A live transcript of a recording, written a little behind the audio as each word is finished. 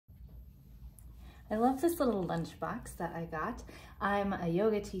I love this little lunchbox that I got. I'm a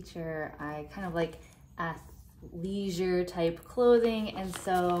yoga teacher. I kind of like leisure type clothing, and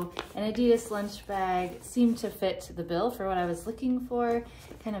so an Adidas lunch bag seemed to fit the bill for what I was looking for.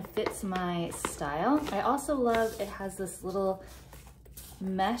 Kind of fits my style. I also love it has this little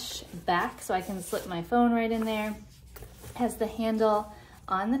mesh back so I can slip my phone right in there. It has the handle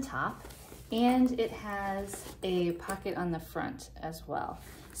on the top, and it has a pocket on the front as well.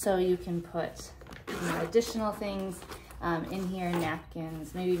 So you can put additional things in here,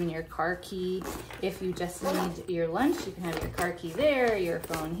 napkins, maybe even your car key. If you just need your lunch, you can have your car key there, your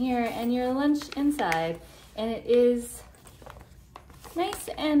phone here, and your lunch inside. And it is nice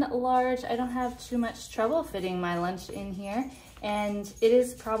and large. I don't have too much trouble fitting my lunch in here. And it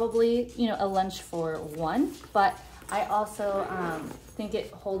is probably, a lunch for one, but I also think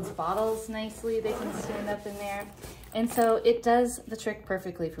it holds bottles nicely. They can stand up in there. And so it does the trick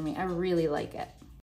perfectly for me. I really like it.